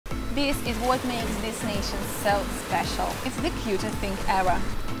This is what makes this nation so special. It's the cutest thing ever.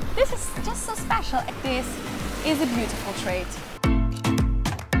 This is just so special. This is a beautiful trait.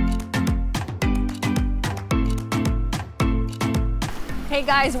 Hey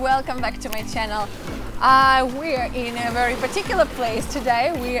guys, welcome back to my channel. We're in a very particular place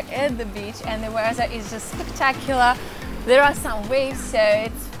today. We're at the beach and the weather is just spectacular. There are some waves, so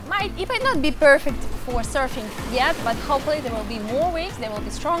it might not be perfect for surfing yet, but hopefully there will be more waves. They will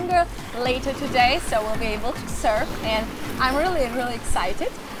be stronger later today, so we'll be able to surf, and I'm really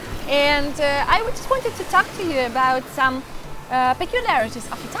excited. And I just wanted to talk to you about some peculiarities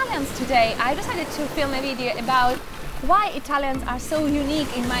of Italians today. I decided to film a video about why Italians are so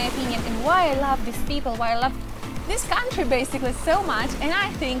unique in my opinion, and why I love these people, why I love this country basically so much. And I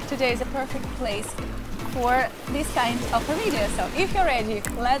think today is a perfect place for this kind of a video. So if you're ready,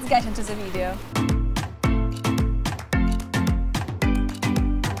 let's get into the video.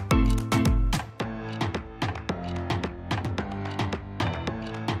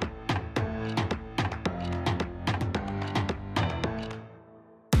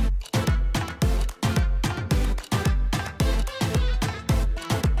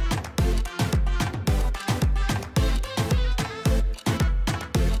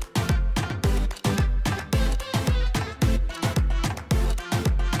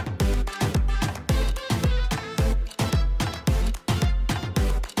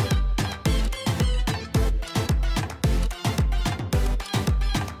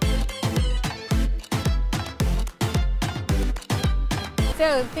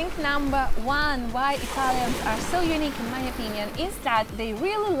 So, thing number one, why Italians are so unique in my opinion, is that they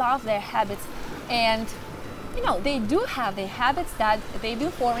really love their habits. And you know, they do have their habits that they've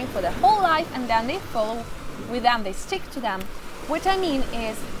been forming for their whole life, and then they follow with them, they stick to them. What I mean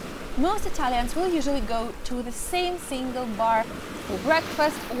is, most Italians will usually go to the same single bar for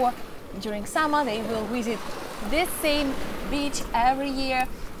breakfast, or during summer they will visit this same beach every year.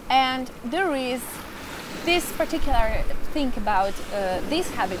 And there is this particular thing about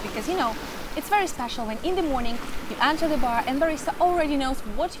this habit, because you know, it's very special when in the morning you enter the bar and barista already knows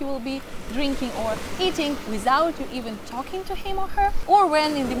what you will be drinking or eating without you even talking to him or her. Or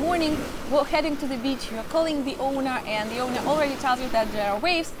when in the morning while heading to the beach, you're calling the owner and the owner already tells you that there are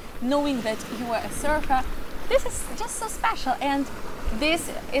waves, knowing that you are a surfer. This is just so special, and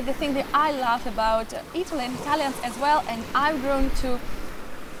this is the thing that I love about Italy and Italians as well. And I've grown to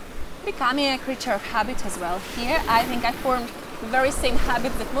becoming a creature of habit as well here. I think I formed the very same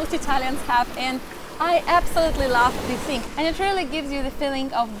habits that most Italians have, and I absolutely love this thing. And it really gives you the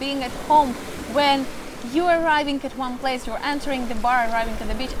feeling of being at home when you're arriving at one place, you're entering the bar, arriving to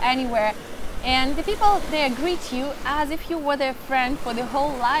the beach, anywhere, and the people there greet you as if you were their friend for the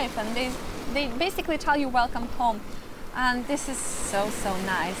whole life, and they basically tell you welcome home. And this is so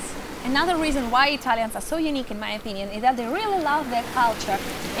nice. Another reason why Italians are so unique in my opinion is that they really love their culture,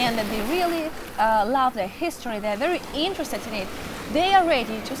 and that they really love their history. They're very interested in it. They are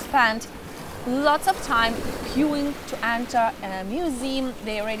ready to spend lots of time queuing to enter a museum.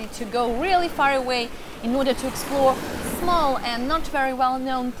 They are ready to go really far away in order to explore small and not very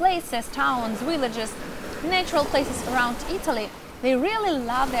well-known places, towns, villages, natural places around Italy. They really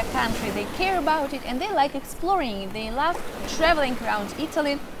love their country, they care about it, and they like exploring it. They love traveling around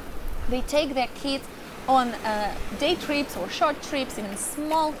Italy. They take their kids on day trips or short trips, even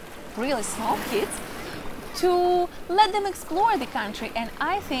small, really small kids, to let them explore the country. And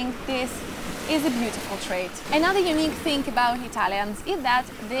I think this is a beautiful trait. Another unique thing about Italians is that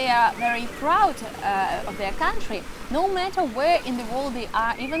they are very proud of their country. No matter where in the world they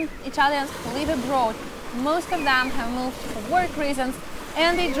are, even Italians who live abroad, most of them have moved for work reasons,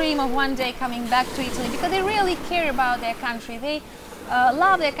 and they dream of one day coming back to Italy because they really care about their country. They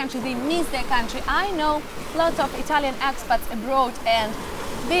love their country, they miss their country. I know lots of Italian expats abroad, and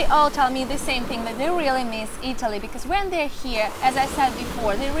they all tell me the same thing, that they really miss Italy, because when they're here, as I said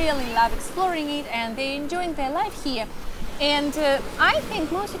before, they really love exploring it and they're enjoying their life here. And I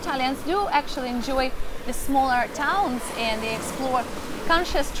think most Italians do actually enjoy the smaller towns, and they explore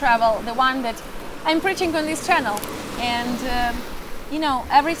conscious travel, the one that I'm preaching on this channel. And you know,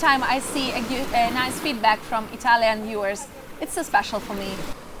 every time I see a nice feedback from Italian viewers, it's so special for me.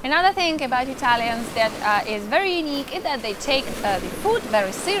 Another thing about Italians that is very unique is that they take the food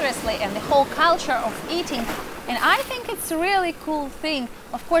very seriously, and the whole culture of eating. And I think it's a really cool thing.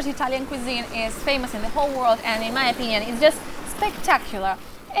 Of course, Italian cuisine is famous in the whole world, and in my opinion, it's just spectacular.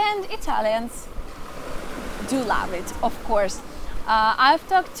 And Italians do love it, of course. I've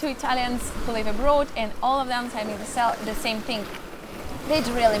talked to Italians who live abroad, and all of them tell me the same thing. They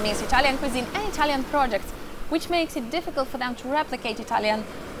really miss Italian cuisine and Italian projects, which makes it difficult for them to replicate Italian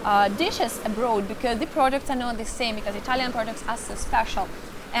dishes abroad because the products are not the same, because Italian products are so special.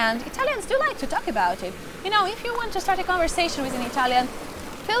 And Italians do like to talk about it. You know, if you want to start a conversation with an Italian,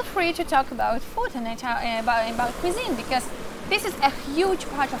 feel free to talk about food and about cuisine, because this is a huge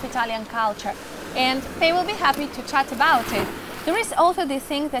part of Italian culture and they will be happy to chat about it. There is also this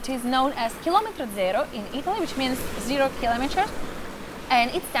thing that is known as chilometro zero in Italy, which means 0 kilometers,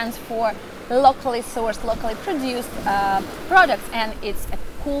 and it stands for locally sourced, locally produced products. And it's a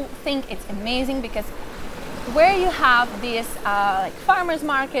cool thing, it's amazing, because where you have this like farmers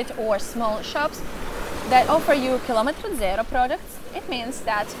market or small shops that offer you chilometro zero products, it means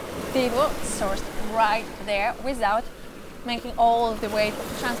that they were sourced right there without making all of the way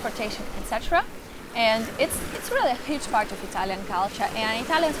of transportation, etc. And it's really a huge part of Italian culture. And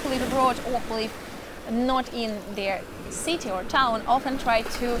Italians who live abroad or who live not in their city or town often try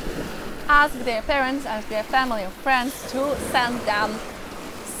to ask their parents, ask their family or friends to send them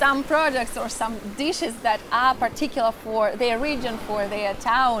some products or some dishes that are particular for their region, for their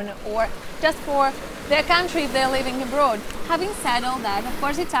town, or just for their country if they're living abroad. Having said all that, of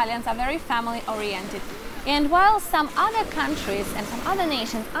course, Italians are very family oriented. And while some other countries and some other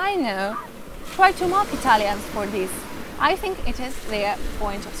nations I know try to mock Italians for this, I think it is their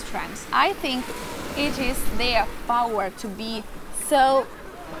point of strength. I think it is their power to be so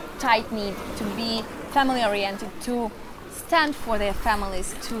tight-knit, to be family-oriented, to stand for their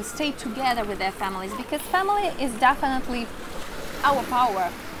families, to stay together with their families, because family is definitely our power,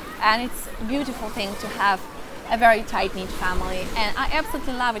 and it's a beautiful thing to have a very tight-knit family. And I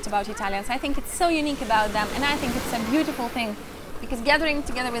absolutely love it about Italians. I think it's so unique about them, and I think it's a beautiful thing, because gathering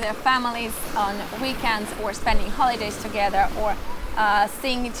together with their families on weekends or spending holidays together or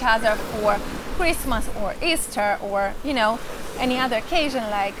seeing each other for Christmas or Easter or, you know, any other occasion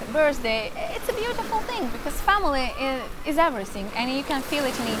like birthday, it's a beautiful thing, because family is everything, and you can feel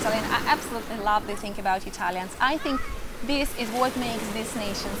it in Italy. And I absolutely love the thing about Italians. I think this is what makes this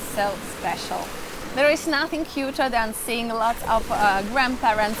nation so special. There is nothing cuter than seeing lots of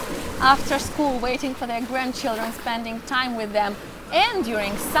grandparents after school waiting for their grandchildren, spending time with them, and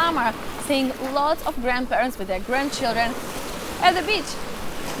during summer seeing lots of grandparents with their grandchildren at the beach.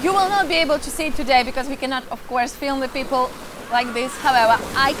 You will not be able to see it today because we cannot, of course, film the people like this. However,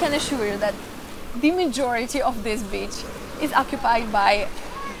 I can assure you that the majority of this beach is occupied by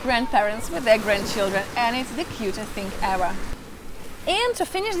grandparents with their grandchildren, and it's the cutest thing ever. And to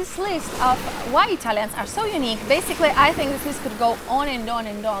finish this list of why Italians are so unique, basically I think this list could go on and on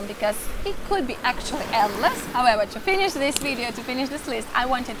and on, because it could be actually endless. However, to finish this video, to finish this list, I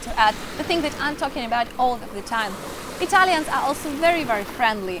wanted to add the thing that I'm talking about all of the time. Italians are also very, very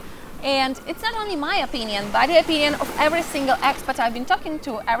friendly. And it's not only my opinion, but the opinion of every single expat I've been talking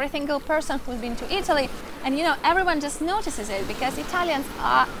to, every single person who's been to Italy. And you know, everyone just notices it, because Italians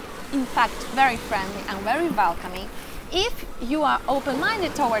are in fact very friendly and very welcoming. If you are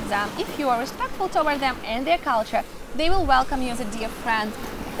open-minded towards them, if you are respectful towards them and their culture, they will welcome you as a dear friend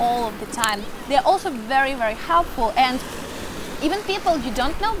all of the time. They're also very, very helpful, and even people you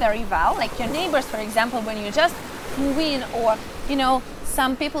don't know very well, like your neighbors, for example, when you just move in, or, you know,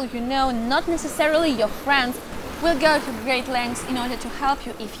 some people you know, not necessarily your friends, will go to great lengths in order to help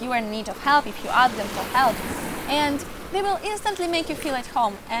you if you are in need of help, if you ask them for help. And they will instantly make you feel at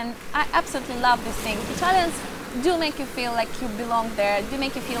home, and I absolutely love this thing. Italians do make you feel like you belong there, do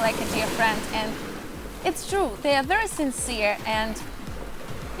make you feel like a dear friend, and it's true, they are very sincere, and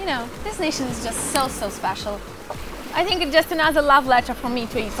you know, this nation is just so, so special. I think it's just another love letter from me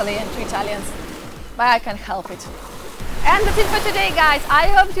to Italy and to Italians, but I can't help it. And that's it for today, guys. I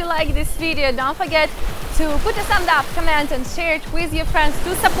hope you like this video. Don't forget to put a thumbs up, comment and share it with your friends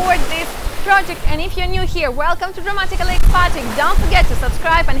to support this project. And if you're new here, welcome to Dramatically Expatic. Don't forget to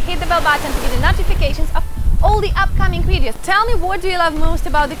subscribe and hit the bell button to get the notifications of all the upcoming videos. Tell me, what do you love most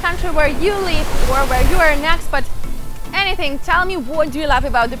about the country where you live or where you are an expat? Anything. Tell me, what do you love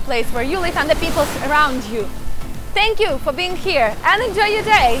about the place where you live and the people around you. Thank you for being here and enjoy your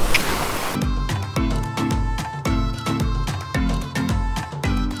day.